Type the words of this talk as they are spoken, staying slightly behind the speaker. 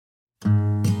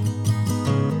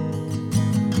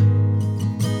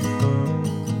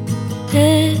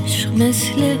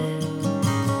مثل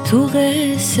تو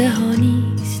قصه ها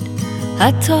نیست،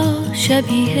 حتی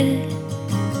شبیه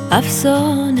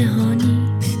افسانه ها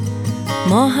نیست.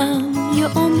 ما هم یه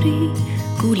عمری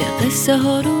گول قصه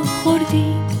ها رو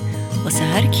خوردیم، واسه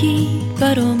هر کی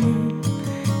برامون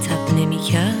تب نمی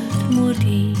کرد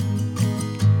مردیم.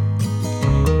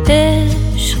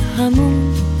 عشق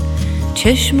همون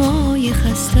چشمای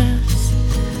خسته است،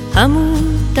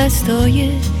 همون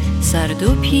دستای سرد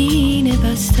و پینه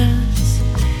بسته است.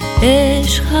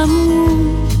 عشق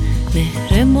همون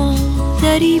مهر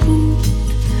مادری بود،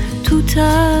 تو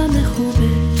طعم خوبه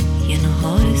یه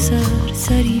نهار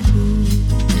سرسری بود.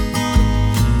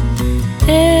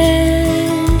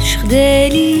 عشق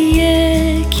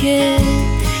دلیه که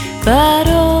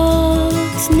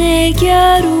برات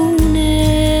نگرونه،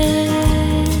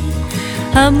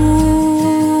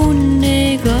 همون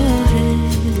نگاهه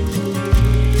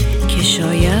که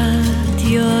شاید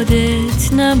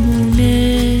یادت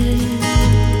نمونه.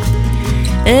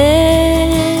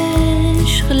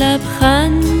 عشق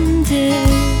لبخنده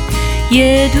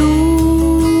یه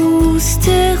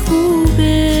دوست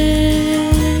خوبه،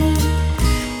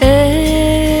 عشق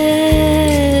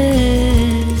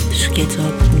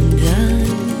کتاب خوندن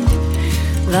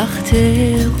وقت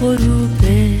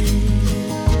غروبه.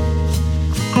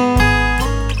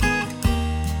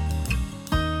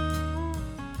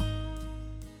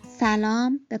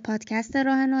 سلام، به پادکست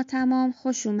راهناتمام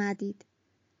خوش اومدید.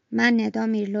 من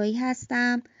میرلوحی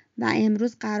هستم و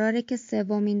امروز قراره که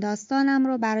سومین داستانم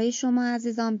رو برای شما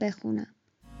عزیزان بخونم.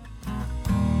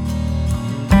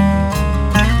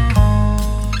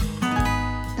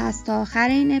 پس تا آخر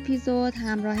این اپیزود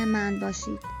همراه من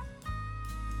باشید.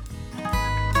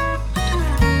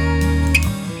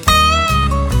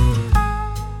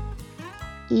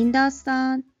 این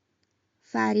داستان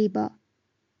فریبا.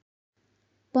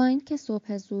 با اینکه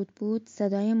صبح زود بود،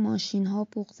 صدای ماشین‌ها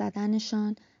بوق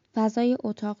زدنشان فضای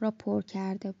اتاق را پر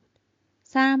کرده بود.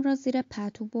 سرم را زیر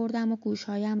پتو بردم و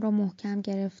گوشهایم را محکم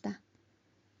گرفتم.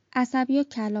 عصبی و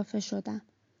کلافه شدم.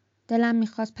 دلم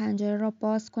می‌خواست پنجره را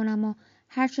باز کنم و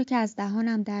هر چه که از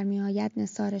دهانم در می‌آید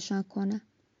نثارشان کنم.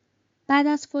 بعد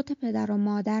از فوت پدر و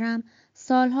مادرم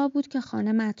سالها بود که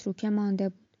خانه متروکه مانده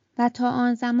بود و تا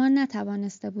آن زمان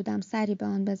نتوانسته بودم سری به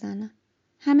آن بزنم.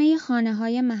 همه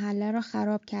خانه‌های محله را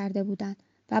خراب کرده بودند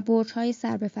و برج‌های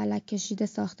سر به فلک کشیده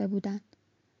ساخته بودند.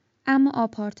 اما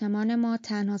آپارتمان ما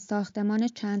تنها ساختمان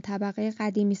چند طبقه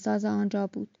قدیمی ساز آنجا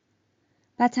بود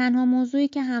و تنها موضوعی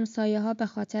که همسایه‌ها به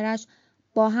خاطرش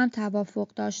با هم توافق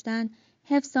داشتند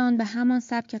حفظ آن به همان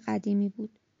سبک قدیمی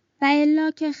بود و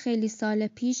الا که خیلی سال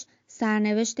پیش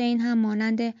سرنوشت این هم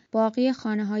مانند باقی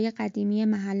خانه‌های قدیمی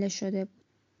محله شده بود.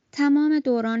 تمام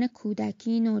دوران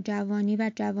کودکی، نوجوانی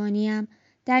و جوانیم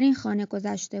در این خانه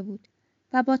گذشته بود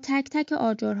و با تک تک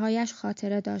آجرهایش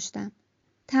خاطره داشتم.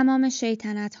 تمام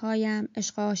شیطنت‌هایم،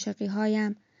 عشق و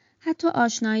عاشقی‌هایم، حتی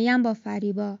آشناییم با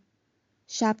فریبا،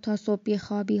 شب تا صبح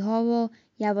بیخوابی‌ها و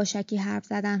یواشکی حرف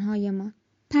زدن‌هایمان.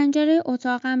 پنجره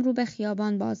اتاقم رو به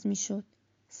خیابان باز می‌شد.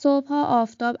 صبح‌ها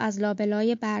آفتاب از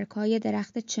لابلای برگ‌های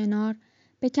درخت چنار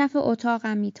به کف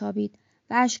اتاقم می‌تابید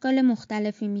و اشکال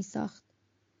مختلفی می‌ساخت.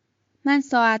 من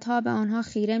ساعتها به آنها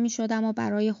خیره می‌شدم و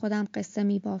برای خودم قصه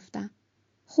می‌بافتم.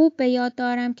 خوب به یاد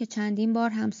دارم که چندین بار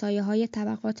همسایه‌های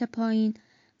طبقات پایین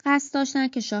قصد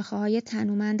داشتند که شاخه‌های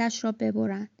تنومندش را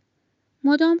ببرند.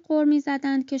 مدام غر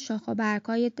می‌زدند که شاخ و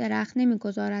برگ‌های درخت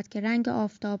نمی‌گذارد که رنگ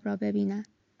آفتاب را ببینند.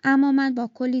 اما من با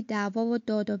کلی دعوا و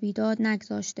داد و بیداد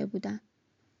نگذاشته بودم.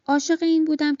 عاشق این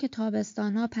بودم که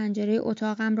تابستان‌ها پنجره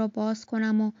اتاقم را باز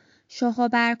کنم و شاخ و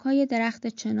برگ‌های درخت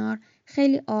چنار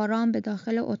خیلی آرام به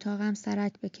داخل اتاقم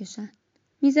سرک بکشند.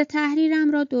 میز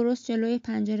تحریرم را درست جلوی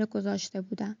پنجره گذاشته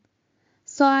بودم.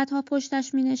 ساعتها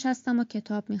پشتش می‌نشستم و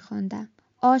کتاب می‌خواندم.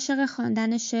 عاشق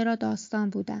خواندن شعر و داستان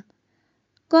بودم.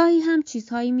 گاهی هم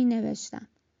چیزهایی می‌نوشتم.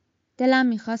 دلم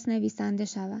می‌خواست نویسنده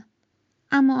شوم.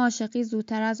 اما عاشقی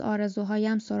زودتر از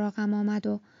آرزوهایم سراغم آمد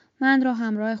و من را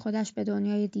همراه خودش به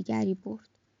دنیای دیگری برد.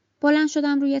 بلند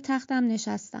شدم، روی تختم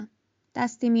نشستم.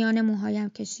 دستی میان موهایم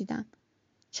کشیدم.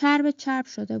 چرب چرب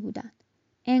شده بودند.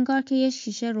 انگار که یه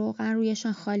شیشه روغن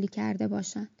رویشان خالی کرده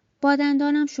باشند. با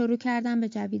دندانم شروع کردم به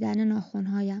جویدن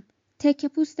ناخن‌هایم. تکه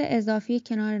پوست اضافی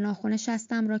کنار ناخن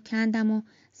شستم را کندم و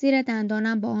زیر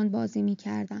دندانم با آن بازی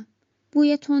می‌کردم.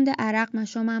 بوی تند عرق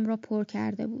مشامم را پر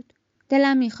کرده بود.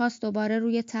 دلم می‌خواست دوباره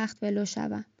روی تخت ولو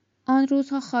شوم. آن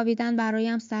روزها خوابیدن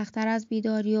برایم سخت‌تر از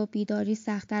بیداری و بیداری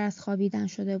سخت‌تر از خوابیدن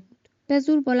شده بود. به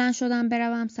زور بلند شدم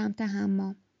بروم سمت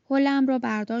حمام. حوله‌ام را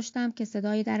برداشتم که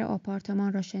صدای در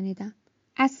آپارتمان را شنیدم.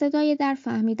 از صدای در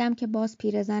فهمیدم که باز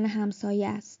پیرزن همسایه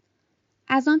است.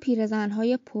 از آن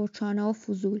پیرزن‌های پرچانه و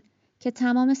فضول که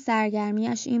تمام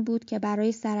سرگرمیش این بود که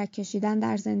برای سرک کشیدن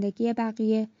در زندگی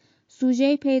بقیه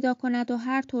سوژه‌ای پیدا کند و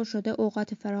هر طور شده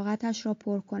اوقات فراغتش را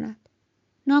پر کند.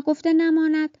 ناگفته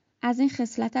نماند از این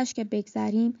خصلتش که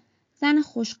بگذریم، زن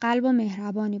خوشقلب و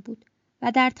مهربانی بود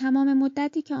و در تمام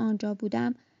مدتی که آنجا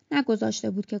بودم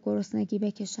نگذاشته بود که گرسنگی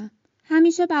بکشم.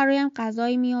 همیشه برایم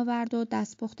غذایی می آورد و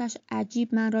دستپختش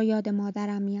عجیب من را یاد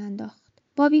مادرم می انداخت.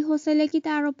 با بی‌حوصلگی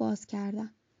در را باز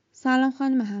کردم. سلام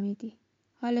خانم حمیدی.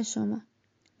 حال شما؟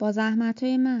 با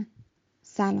زحمتهای من.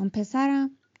 سلام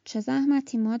پسرم. چه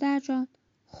زحمتی مادر جان؟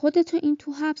 خودتو این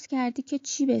تو حبس کردی که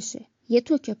چی بشه؟ یه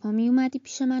تو که پا می اومدی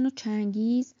پیش منو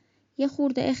چنگیز، یه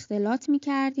خورده اختلاط می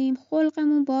کردیم،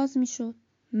 خلقمون باز می شد.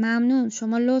 ممنون،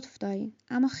 شما لطف دارین،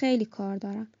 اما خیلی کار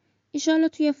دارم. ایشالا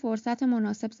توی فرصت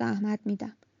مناسب زحمت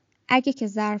میدم. اگه که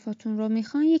ظرفاتون رو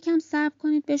میخوان یکم صبر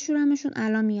کنید بشورمشون،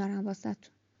 الان میارم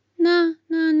واسهتون. نه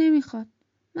نمیخواد.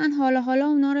 من حالا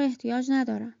اونا رو احتیاج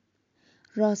ندارم.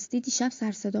 راستی دیشب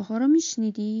سرصداها رو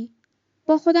میشنیدی؟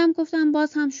 با خودم گفتم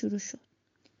باز هم شروع شد.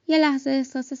 یه لحظه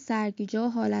احساس سرگیجه و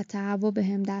حالت تهوع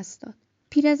بهم دست داد.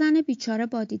 پیرزن بیچاره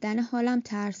با دیدن حالم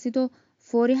ترسید و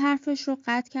فوری حرفش رو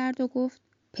قطع کرد و گفت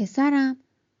پسرم،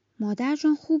 مادر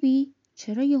جان خوبی؟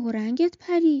 چرا یهو رنگت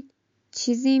پرید؟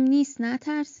 چیزیم نیست،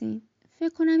 نترسین.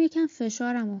 فکر کنم یکم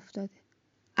فشارم افتاده.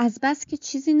 از بس که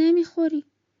چیزی نمیخوری.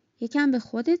 یکم به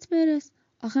خودت برس.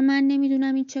 آخه من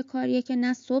نمیدونم این چه کاریه که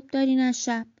نه صبح داری نه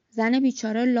شب. زن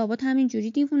بیچاره لابد همین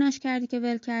جوری دیوونش کردی که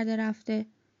ول کرده رفته.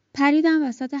 پریدم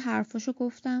وسط حرفاشو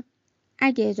گفتم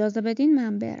اگه اجازه بدین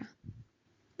من برم.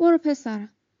 برو پسرم.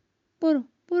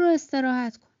 برو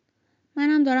استراحت کن.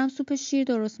 منم دارم سوپ شیر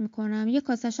درست میکنم. یه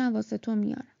کاسه‌شم واسه تو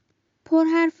میارم.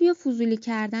 پرحرفی و فضولی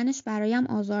کردنش برایم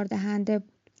آزاردهنده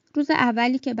بود. روز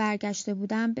اولی که برگشته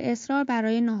بودم به اصرار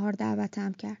برای ناهار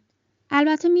دعوتم کرد.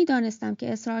 البته میدانستم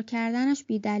که اصرار کردنش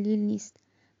بی دلیل نیست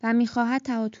و میخواهد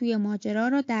تهاتوی ماجرا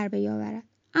را در بیاورد.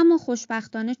 اما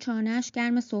خوشبختانه چانه‌اش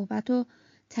گرم صحبت و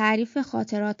تعریف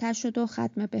خاطراتش شد و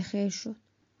ختم به خیر شد.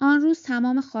 آن روز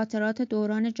تمام خاطرات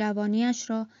دوران جوانیش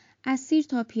را از سیر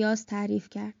تا پیاز تعریف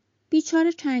کرد.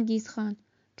 بیچاره چنگیزخان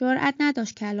جرأت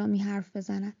نداشت کلامی حرف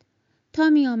بزند. تا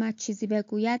می آمد چیزی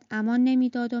بگوید امان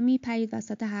نمیداد و می پرید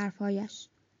وسط حرفهایش.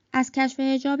 از کشف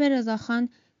حجاب رضاخان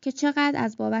که چقدر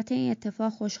از بابت این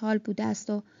اتفاق خوشحال بوده است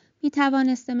و می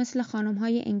توانسته مثل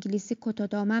خانم‌های انگلیسی کت و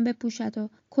دامن بپوشد و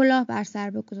کلاه بر سر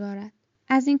بگذارد.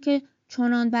 از اینکه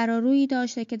چنان برارویی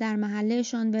داشته که در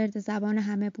محلهشان ورد زبان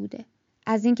همه بوده.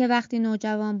 از اینکه وقتی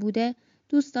نوجوان بوده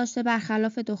دوست داشته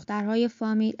برخلاف دخترهای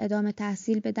فامیل ادامه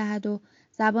تحصیل بدهد و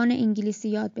زبان انگلیسی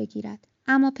یاد بگیرد.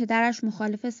 اما پدرش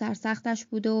مخالف سرسختش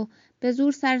بوده و به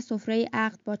زور سر سفره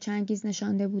عقد با چنگیز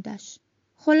نشانده بودش.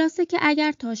 خلاصه که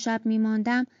اگر تا شب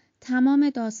میماندم تمام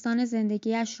داستان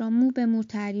زندگیش را مو به مو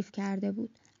تعریف کرده بود.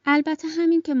 البته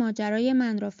همین که ماجرای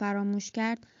من را فراموش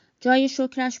کرد جای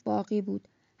شکرش باقی بود.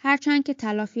 هرچند که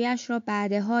تلافیش را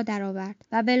بعدها درآورد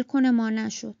و ولکن ما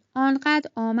نشد.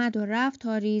 آنقدر آمد و رفت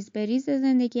تا ریز به ریز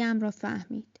زندگیم را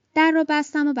فهمید. در را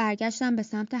بستم و برگشتم به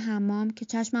سمت حمام که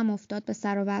چشمم افتاد به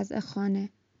سر و وضع خانه.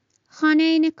 خانه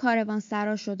این کاروان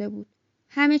سرا شده بود.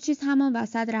 همه چیز همان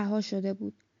وسط رها شده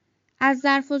بود. از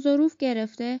ظرف و ظروف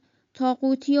گرفته تا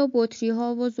قوطی و بطری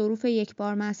ها و ظروف یک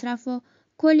بار مصرف و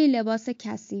کلی لباس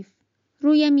کثیف.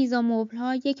 روی میز و مبل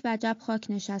ها یک وجب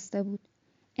خاک نشسته بود.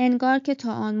 انگار که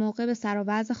تا آن موقع به سر و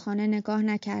وضع خانه نگاه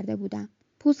نکرده بودم.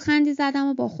 پوزخندی زدم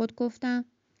و با خود گفتم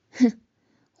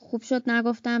خوب شد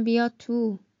نگفتم بیاد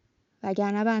تو.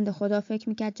 وگرنه بنده خدا فکر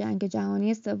میکرد جنگ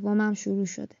جهانی سومم شروع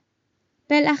شده.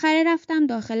 بالاخره رفتم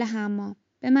داخل حمام.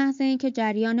 به محض اینکه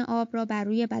جریان آب را بر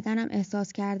روی بدنم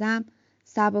احساس کردم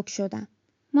سبک شدم.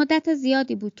 مدت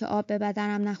زیادی بود که آب به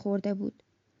بدنم نخورده بود.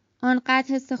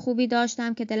 آنقدر حس خوبی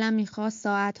داشتم که دلم میخواست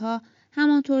ساعتها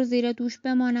همانطور زیر دوش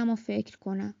بمانم و فکر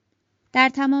کنم. در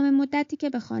تمام مدتی که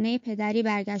به خانه پدری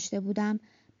برگشته بودم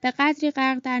به قدری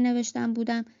غرق در نوشتن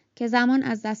بودم که زمان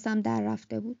از دستم در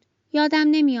رفته بود. یادم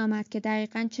نمی آمد که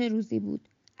دقیقاً چه روزی بود.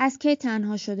 از کی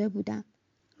تنها شده بودم.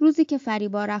 روزی که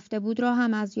فریبا رفته بود را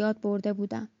هم از یاد برده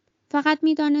بودم. فقط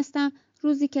می دانستم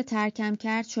روزی که ترکم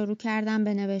کرد شروع کردم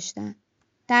به نوشتن.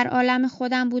 در عالم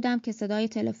خودم بودم که صدای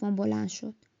تلفن بلند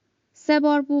شد. 3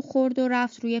 بار بو خورد و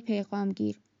رفت روی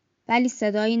پیغامگیر. ولی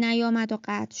صدایی نیامد و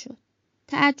قطع شد.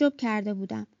 تعجب کرده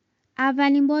بودم.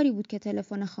 اولین باری بود که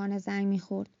تلفن خانه زنگ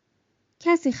می‌خورد.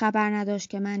 کسی خبر نداشت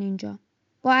که من اینجا.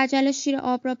 با عجله شیر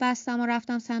آب را بستم و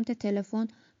رفتم سمت تلفن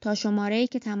تا شماره‌ای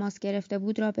که تماس گرفته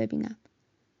بود را ببینم.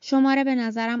 شماره به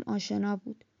نظرم آشنا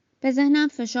بود. به ذهنم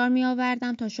فشار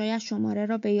می‌آوردم تا شاید شماره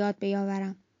را به یاد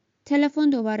بیاورم. تلفن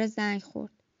دوباره زنگ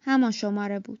خورد. همان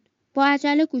شماره بود. با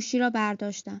عجله گوشی را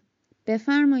برداشتم.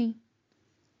 بفرمایید.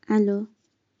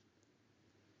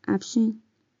 افشین.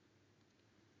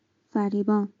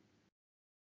 فریبا.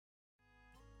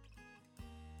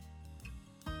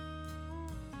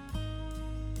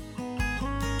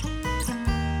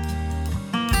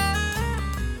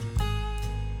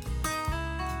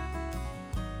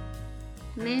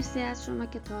 مرسی از شما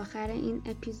که تا آخر این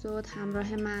اپیزود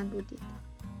همراه من بودید.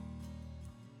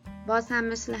 باز هم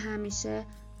مثل همیشه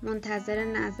منتظر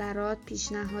نظرات،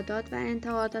 پیشنهادات و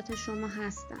انتقادات شما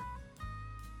هستم.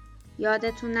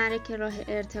 یادتون نره که راه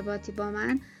ارتباطی با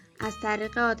من از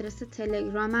طریق آدرس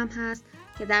تلگرامم هست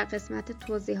که در قسمت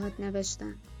توضیحات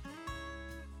نوشتم.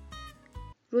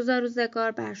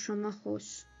 روزگار بر شما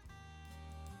خوش.